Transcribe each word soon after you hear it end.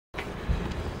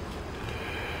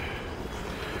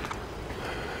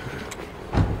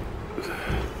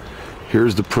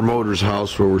Here's the promoter's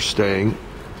house where we're staying,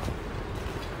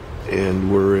 and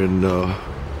we're in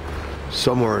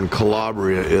somewhere in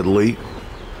Calabria, Italy.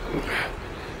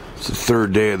 It's the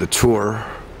third day of the tour.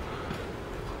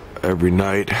 Every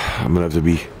night I'm gonna have to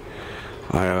be,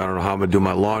 I don't know how I'm gonna do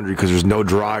my laundry because there's no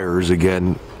dryers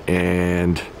again,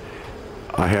 and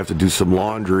I have to do some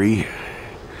laundry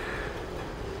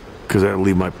because I gotta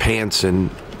leave my pants in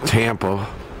Tampa.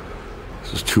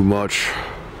 This is too much.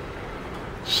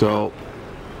 So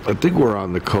I think we're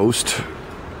on the coast.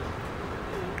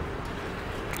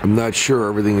 I'm not sure.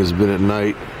 Everything has been at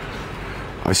night.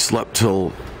 I slept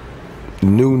till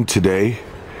noon today,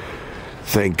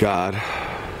 thank God.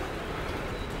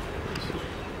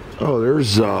 Oh,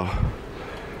 there's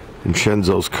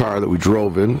Vincenzo's car that we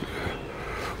drove in.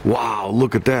 Wow,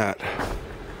 look at that.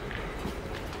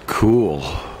 Cool.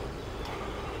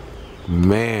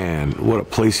 Man, what a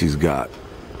place he's got.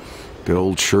 The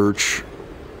old church.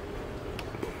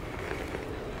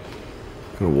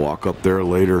 Gonna walk up there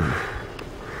later.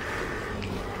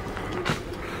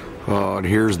 Oh, and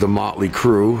here's the motley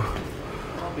crew.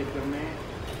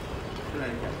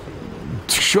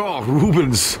 Shaw,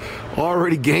 Ruben's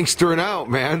already gangstering out,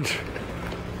 man.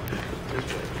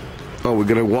 Oh, we're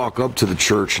gonna walk up to the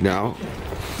church now.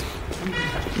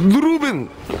 Ruben!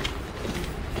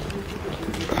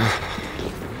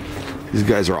 These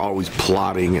guys are always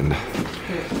plotting, and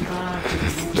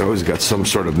they always got some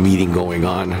sort of meeting going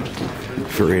on.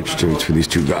 Very interesting between these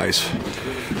two guys.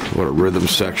 What a rhythm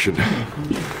section.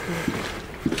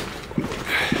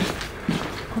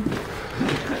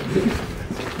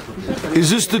 Is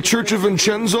this the Church of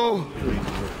Vincenzo?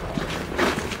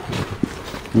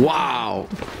 Wow.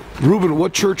 Ruben,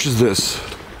 what church is this?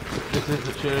 This is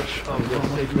the Church of the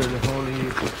Sacred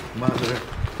Holy Mother.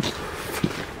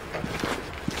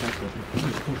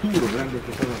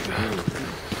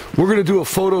 We're going to do a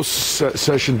photo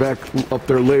session back up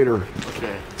there later.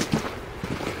 Okay.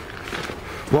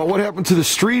 Well, what happened to the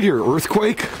street here?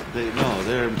 Earthquake?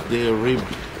 They're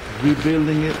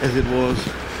rebuilding it as it was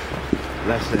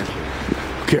last century.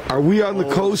 Okay, are we on the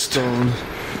coast?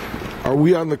 Are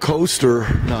we on the coast or?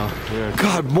 No.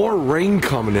 God, more rain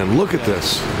coming in. Look at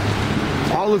this.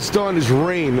 All it's done is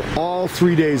rain all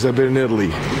 3 days I've been in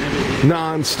Italy.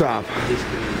 Non-stop.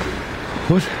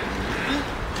 What?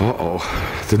 Uh-oh.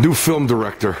 The new film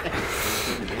director.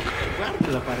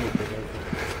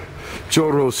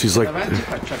 Gio Rossi's like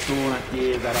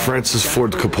Francis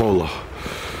Ford Coppola.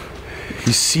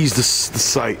 He sees the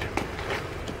site.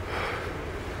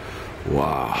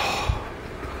 Wow.